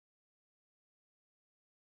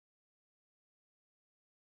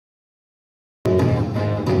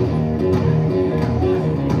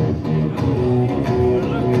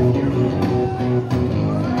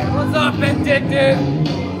addicted.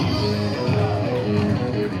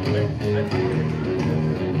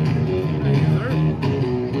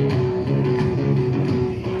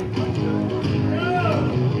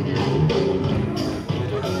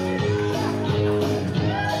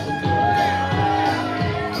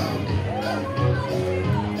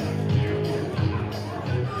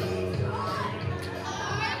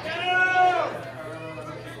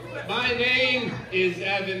 Is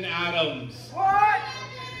Evan Adams. What?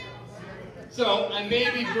 So I may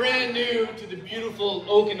be brand new to the beautiful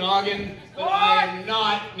Okanagan, but what? I am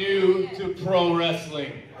not new to pro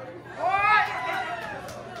wrestling. What?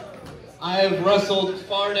 I have wrestled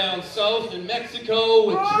far down south in Mexico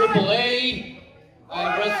with AAA.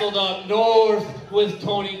 I wrestled up north with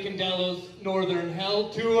Tony Candelo's Northern Hell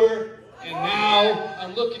Tour, and now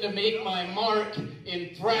I'm looking to make my mark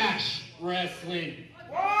in thrash wrestling.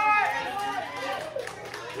 What?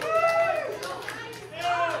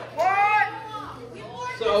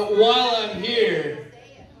 So while I'm here,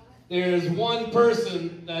 there's one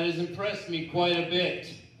person that has impressed me quite a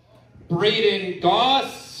bit. Braydon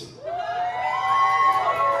Goss.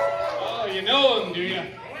 Oh, you know him, do you?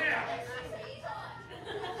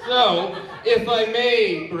 So, if I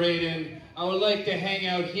may, Braydon, I would like to hang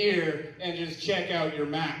out here and just check out your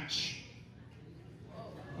match.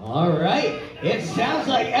 All right, it sounds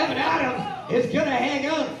like Evan Adams is going to hang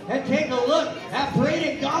out and take a look at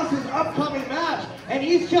Braydon Goss's upcoming match. And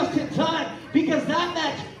he's just in time because that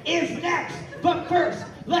match is next. But first,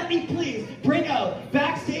 let me please bring out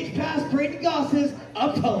backstage past Braydon Goss's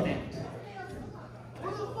opponent.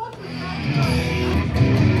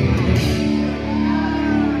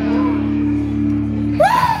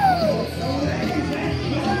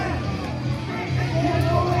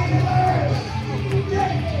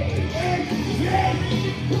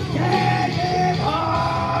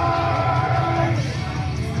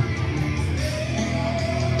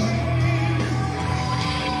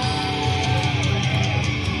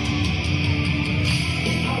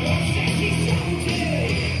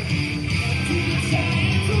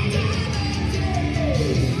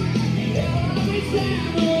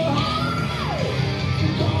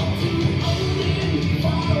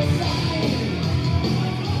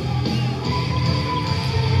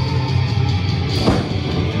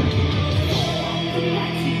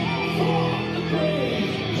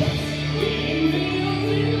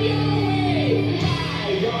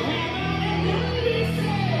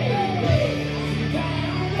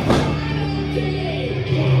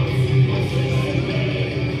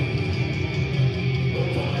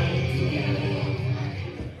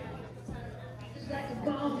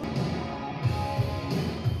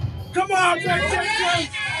 Come on, Backstage!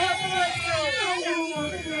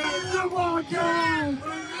 Come on, guys!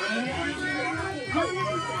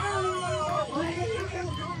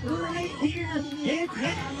 Right here, it's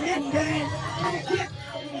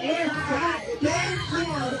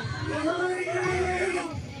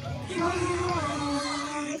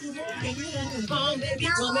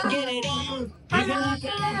Come and get it on.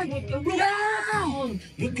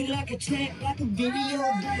 Looking like a check, like a video.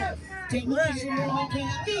 Take my shit and I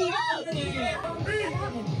can't be out there.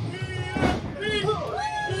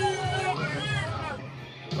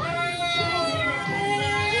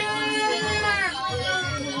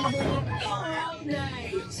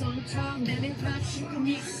 Sometimes then it drops you can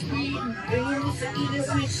be sweet. They will say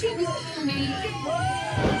this wish you would me.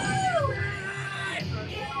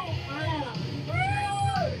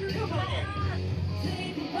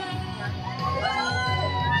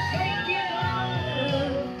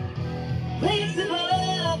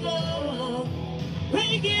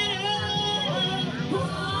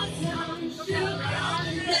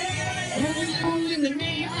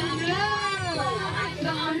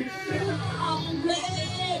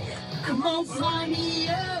 Come on, fly me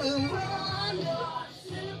up.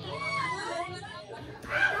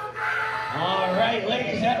 All right,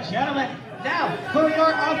 ladies and gentlemen, now for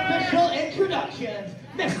your official introductions,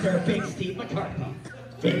 Mr. Big Steve McCarthy.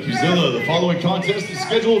 Thank you, Zilla. The following contest is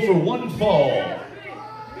scheduled for one fall.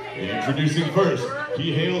 Introducing first,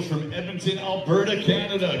 he hails from Edmonton, Alberta,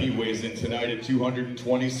 Canada. He weighs in tonight at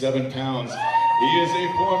 227 pounds. He is a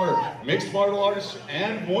former mixed martial artist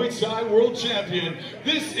and Muay Thai world champion.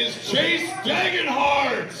 This is Chase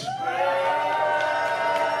Degenhardt.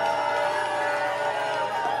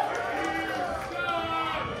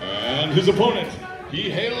 And his opponent, he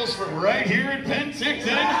hails from right here in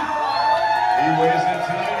Penticton. He weighs in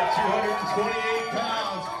tonight at 228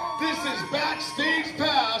 pounds. This is Backstage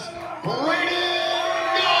Pass,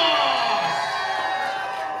 Braydon Goss.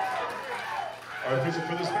 Our official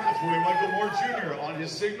for this match will be Michael Moore Jr. On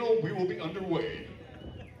his signal, we will be underway.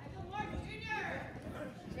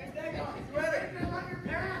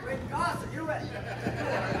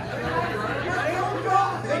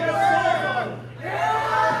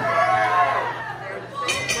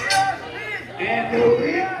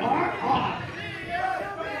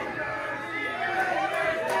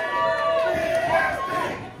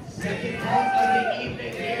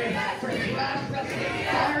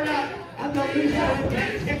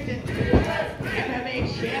 Penticton, MMA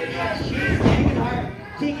champion Chase Degenhardt,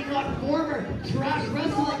 taking on former trash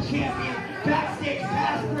wrestling champion, Backstage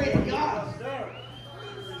past Braydon Goss.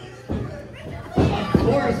 Of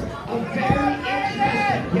course, a very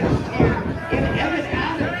interesting guest here in Evan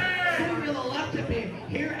Adams, sitting to the left of me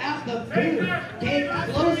here at the booth, paying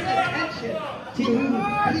close attention to who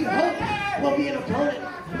he hopes will be an opponent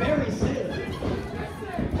very soon.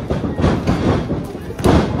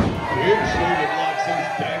 Big shoulder block sends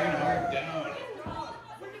Degenhardt down.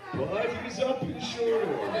 But he's up in short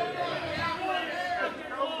order.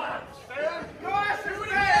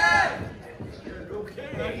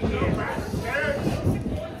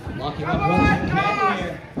 Locking up once again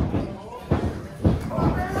here.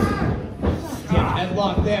 Stiff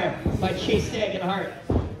headlock there by Chase Degenhardt.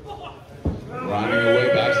 Grinding away,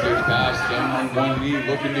 backstage pass, down on one knee,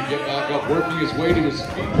 looking to get back up, working his way to his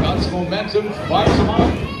feet, got some momentum, fires him up.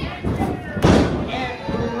 And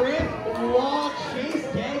grip wall Chase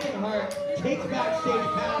Degenhardt takes backstage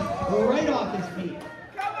pass right off his feet.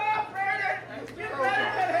 Come on, Braydon! Get ready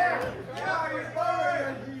to him! Yeah, he's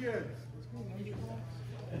forward!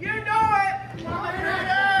 You know it! Come on,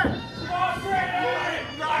 Braydon! Come on,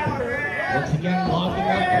 Braydon! Once again, locking up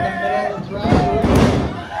in the middle of the driveway.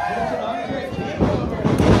 It's an Andre takeover,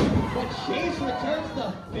 but Chase returns the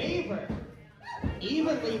favor.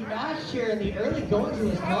 Evenly matched here in the early goings of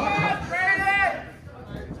this contest. Braydon!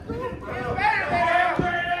 Get better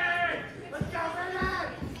than him! Let's go, Braydon!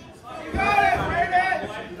 You got it, Braydon!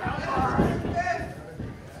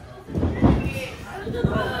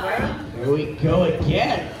 Here we go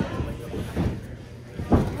again.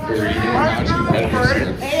 Very match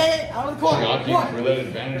competitors here. Jockeying for that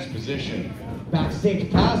advantage position.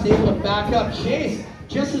 Backstage pass, able to back up Chase.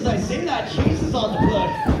 Just as I say that, Chase is on the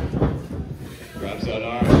push. Grabs that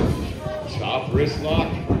arm. Chop wrist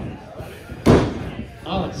lock.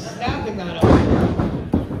 Oh, and snapping that up.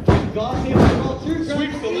 Goss able to roll through.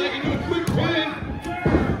 Sweeps the leg into a quick pin.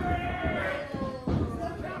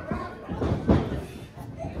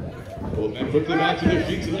 Both men quickly back to their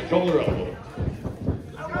feet to that collar elbow.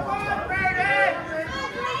 Come on, Braydon!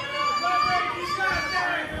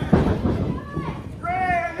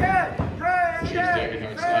 Chase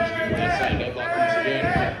Degenhardt slashing into that side headlock once again.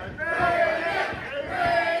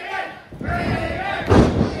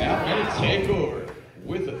 Snap and a takeover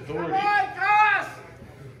with authority.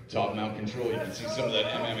 Top mount control. You can see some of that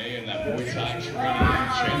MMA and that Muay Thai training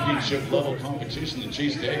and championship level competition that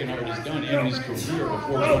Chase Degenhardt has done in his career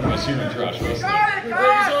before joining us here in trash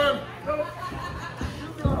wrestling.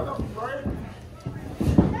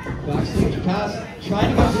 Backstage pass, trying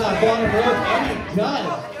to get to that bottom rope, and he does.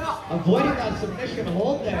 Avoiding that submission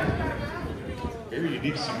hold there. Very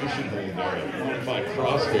unique submission hold there. Modified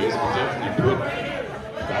crossface, but definitely put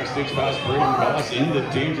backstage pass Braydon Goss in the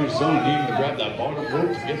danger zone, needing to grab that bottom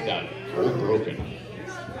rope to get that hold broken.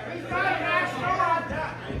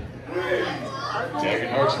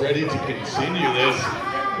 Degenhardt's ready to continue this,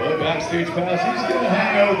 but backstage pass, he's going to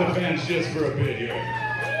hang out with the fans just for a bit here.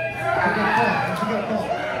 Absolutely.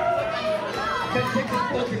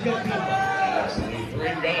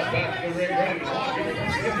 Braydon Goss back to the ring, ready to lock it.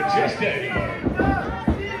 Just Degenhardt.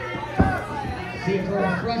 See if a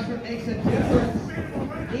refreshment makes a difference.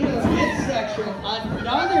 Into the midsection,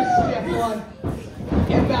 another stiff one.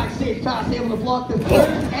 In backstage pass, able to block the third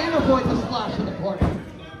and avoid the splash in the corner.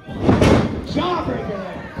 Jawbreaker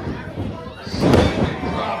there.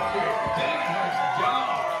 Drop kick. Degenhardt's down.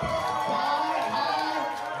 Thigh high,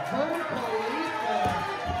 vertical leap.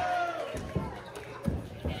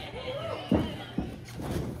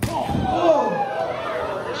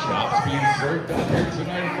 Chops being served out here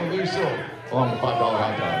tonight at the Luso, along with $5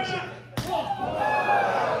 hot dogs.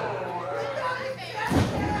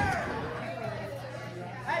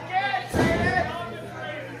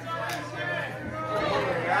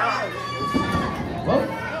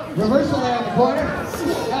 Reversal there in the corner.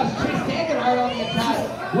 That's Chase Degenhardt on the attack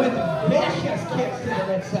with vicious kicks to the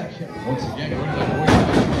midsection. Once again, going to that Muay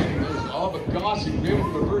Thai training, goes all but Goss, who was able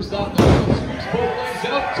to reverse that. Sweeps both legs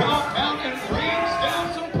out, top mount, and rains down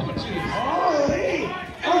some punches. Holy!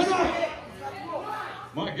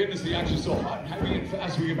 My goodness, the action's so hot and heavy and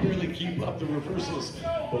fast, we can barely keep up the reversals.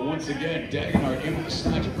 But once again, Degenhardt able to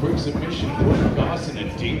snatch a quick submission, putting Goss in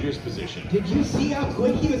a dangerous position. Did you see how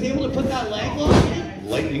quick he was able to put that leg lock in?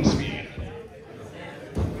 Lightning speed.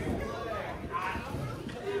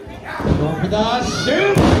 Going for the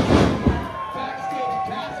shoot! Backstage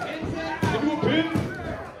pass hits it. Into a pin.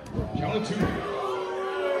 Count of 2.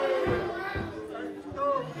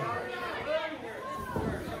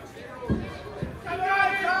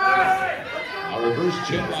 A reverse first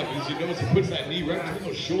chin lock, as you notice, he puts that knee right between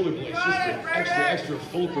those shoulder blades, just an extra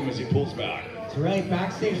fulcrum as he pulls back. That's right,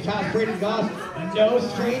 backstage pass, Braydon Goss, no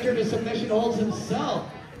stranger to submission holds himself.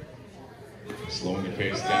 Slowing the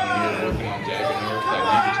pace down here, working on Degenhardt. That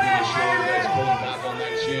knee between his shoulder blades, pulling back on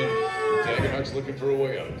that chin. Degenhardt's looking for a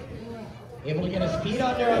way out. Able to get his feet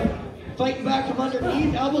under him, fighting back from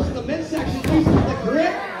underneath, elbows in the midsection, using the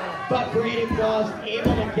grip, but Braydon Goss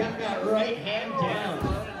able to get that right hand down.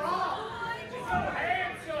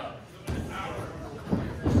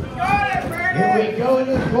 Here we go in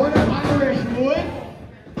the corner, Irish Wood.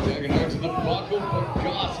 Degenhardt to the buckle, but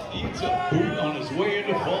Goss eats a boot on his way in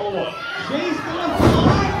to follow up. Chase gonna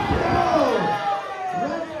fly, no!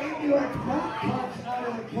 Runs into a top punch out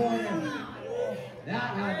of the corner.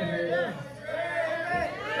 That happened.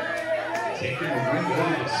 Taking the wind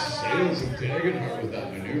out of the sails of Degenhardt with that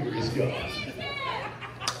maneuver is Goss.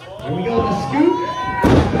 Here we go with the scoop.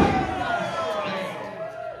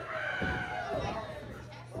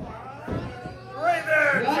 Right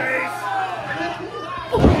there, Chase.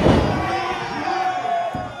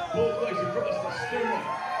 Both legs across the sternum.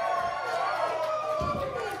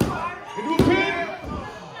 Into a pin.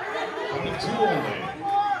 On the two only.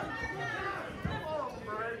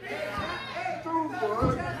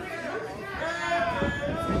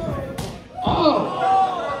 Oh!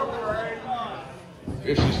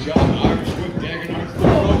 Vicious job, Irish whip, Degenhardt's the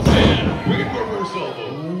ropes in. Big reverse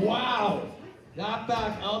elbow. Wow! That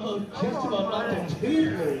back elbow just about knocked the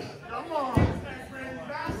tears. Come on.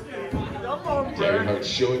 Come on, Degenhardt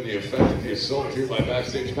showing the effect of the assault here by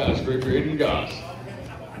backstage pass for Braydon Goss.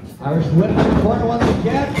 Irish whip in the corner once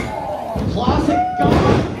again. Classic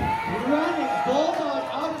Goss. Running bulldog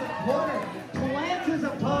out of the corner. Plants his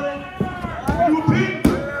opponent. Into a pin.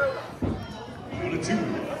 On a two.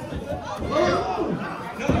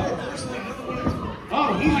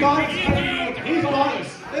 Oh, he's got it. He's got it.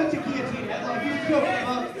 That's a guillotine headlock. He's choking him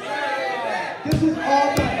up. This is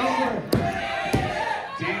all but over.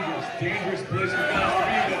 Dangerous place for Goss to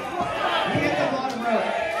be, but He hit the bottom rope.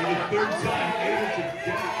 for the third time able to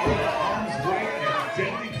get out of harm's way in a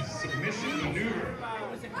deadly submission maneuver.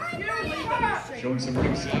 Showing some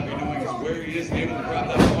ring savvy, knowing where he is and able to grab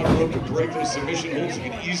that bottom rope to break those submission holds. He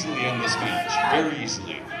can easily end this match, very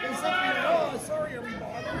easily.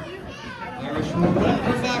 Irish whip from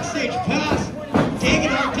backstage pass.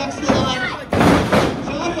 Degenhardt tucks the line.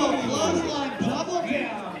 Jumbo clothesline, double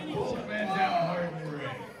down. Both men down hard in the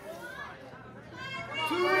ring.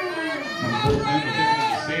 Both men are thinking of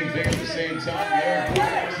the same thing at the same time there.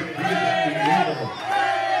 Executing that maneuver.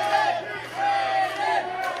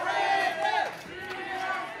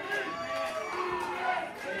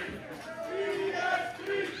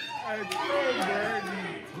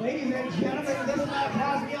 Ladies and gentlemen, this match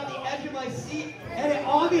has me on the edge of my seat, and it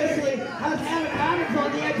obviously has Evan Adams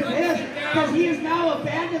on the edge of his, because he has now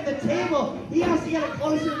abandoned the table. He has to get a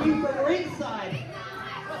closer view from ringside.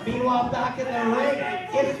 Meanwhile, back in the ring,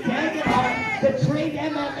 it's Degenhardt, the trained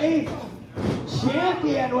MMA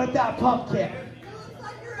champion with that pump kick.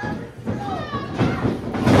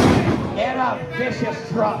 And a vicious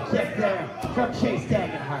drop kick there from Chase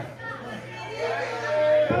Degenhardt.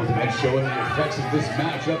 Both men showing the effects of this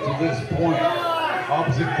match up to this point.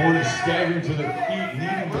 Opposite corners staggering to their feet,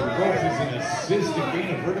 needing the ropes as an assist to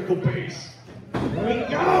gain a vertical pace. Here we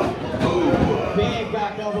go! Big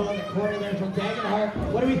back elbow in the corner there from Degenhardt.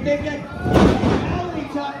 What are we thinking? Belly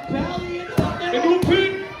tuck, belly into the middle. Into a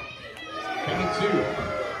pin! Count of two.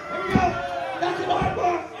 Here we go! That's an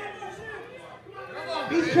armbar!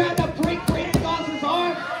 He's trying to break Braydon Goss's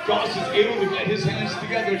arm. Goss is able to get his hands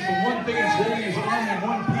together. It's the one thing he's holding his arm in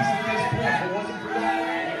one piece at this point. If it wasn't for that,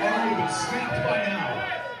 the arm would have been snapped by now.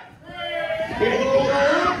 Big roll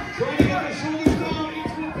around, trying to get the shoulders down.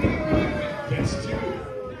 Each repeating. Gets two.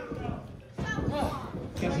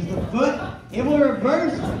 Catches the foot, able to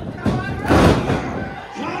reverse.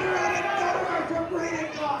 Counter out another from Braydon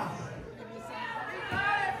Goss.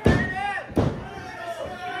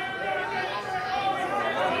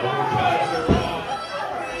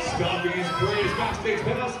 Stomping his praise, backstage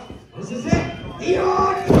pass. This is it. The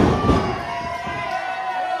arm.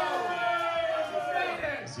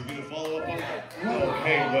 Is he going to follow up on that?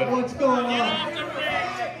 Okay, but What's going on?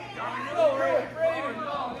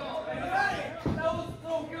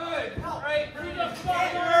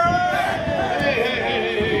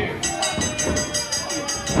 hey.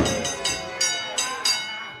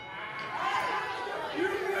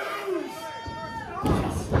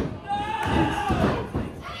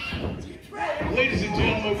 Ladies and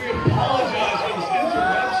gentlemen, we apologize for this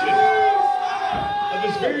interruption of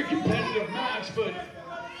this very competitive match, but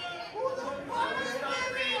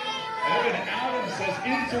Evan Adams has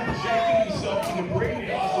interjected himself into Braydon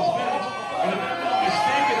Goss's match, and if I'm not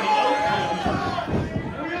mistaken, the outcome.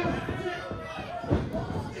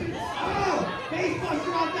 Oh, face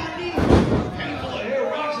buster off that knee. Handful of hair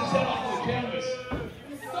rocks his head off the canvas.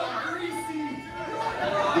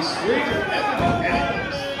 The stranger Evan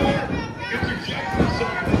Adams interjected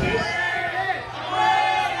himself into this.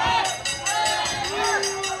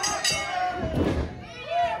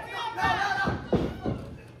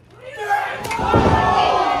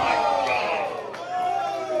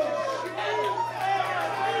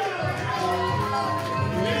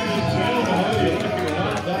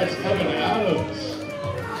 That's Evan Adams.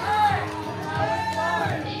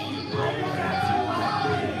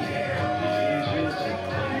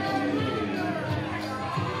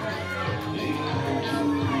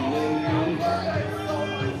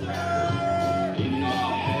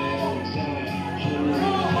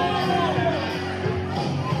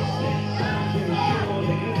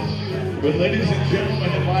 But ladies and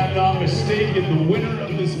gentlemen, if I'm not mistaken, the winner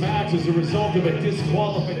of this match as a result of a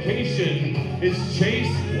disqualification is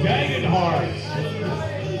Chase Degenhardt.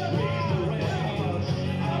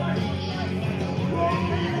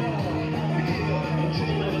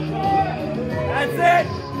 That's it!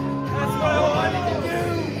 That's what I wanted to do!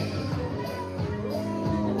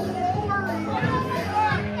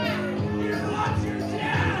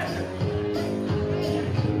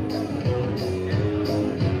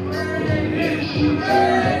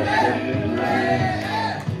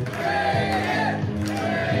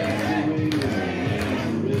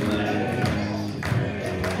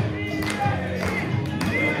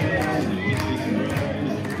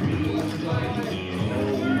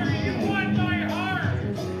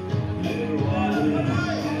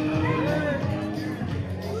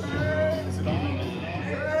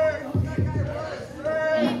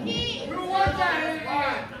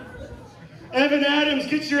 Evan Adams,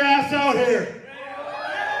 get your ass out here.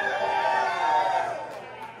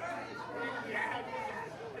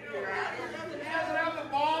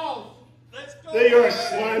 That you're a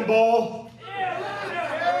slime ball.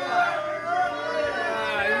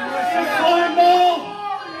 Slime ball.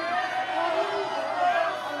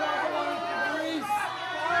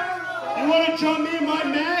 You want to jump me in my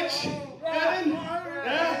match, Evan?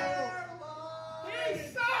 Yeah?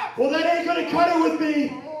 Well, that ain't gonna cut it with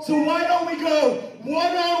me. So why don't we go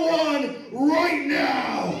one-on-one right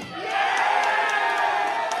now?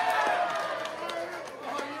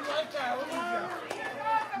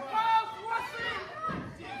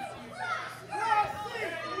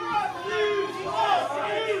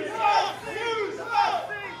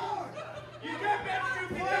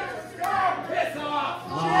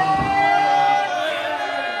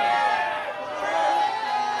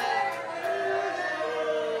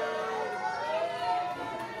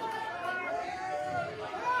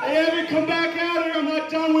 Hey, Evan, come back out here. I'm not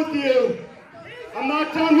done with you. I'm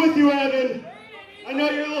not done with you, Evan. I know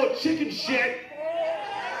you're a little chicken shit.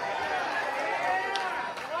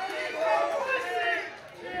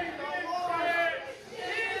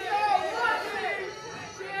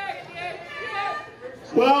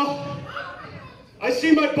 Well, I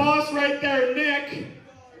see my boss right there, Nick.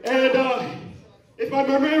 And if my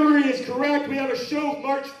memory is correct, we have a show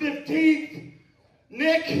March 15th.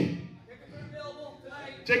 Nick,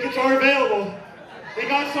 tickets are available. We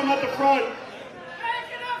got some at the front.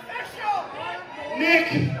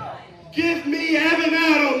 Nick, give me Evan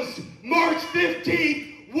Adams, March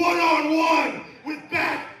 15th, one-on-one with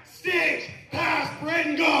Backstage past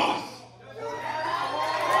Braydon Goss.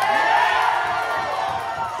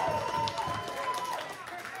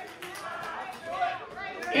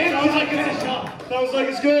 Sounds like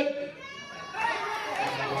it's good.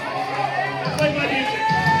 Play my music.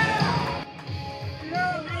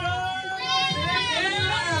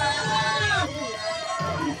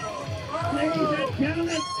 Ladies and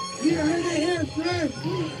gentlemen, you heard it here first.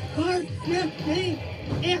 March 15th,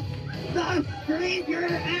 it's the stranger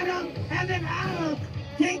Evan Adams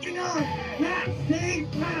taking on Backstage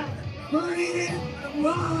past Braydon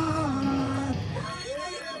Goss.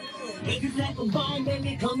 Make it like a bomb,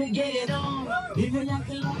 baby, come and get it on. Living like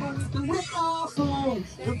a lover with the whip off on.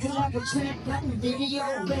 Looking like a champ, like a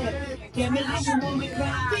video back. Damn it, like a moment,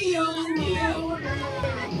 right? Be on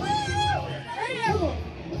you.